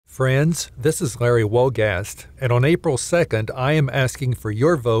Friends, this is Larry Wolgast, and on April 2nd, I am asking for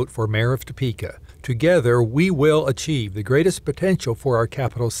your vote for Mayor of Topeka. Together, we will achieve the greatest potential for our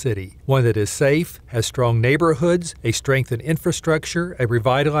capital city, one that is safe, has strong neighborhoods, a strengthened infrastructure, a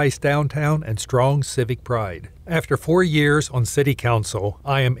revitalized downtown, and strong civic pride. After 4 years on City Council,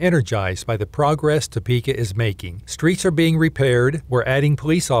 I am energized by the progress Topeka is making. Streets are being repaired, we're adding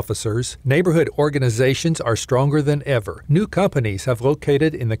police officers, neighborhood organizations are stronger than ever. New companies have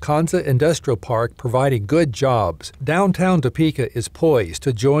located in the Kansa Industrial Park providing good jobs. Downtown Topeka is poised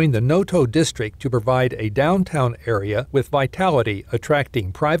to join the Noto District to provide a downtown area with vitality,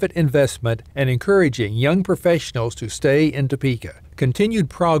 attracting private investment and encouraging young professionals to stay in Topeka. Continued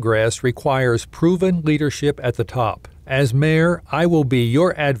progress requires proven leadership at the top. As mayor, I will be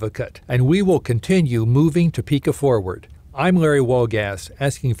your advocate, and we will continue moving Topeka forward. I'm Larry Wolgast,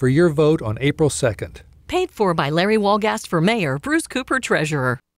 asking for your vote on April 2nd. Paid for by Larry Wolgast for mayor, Bruce Cooper treasurer.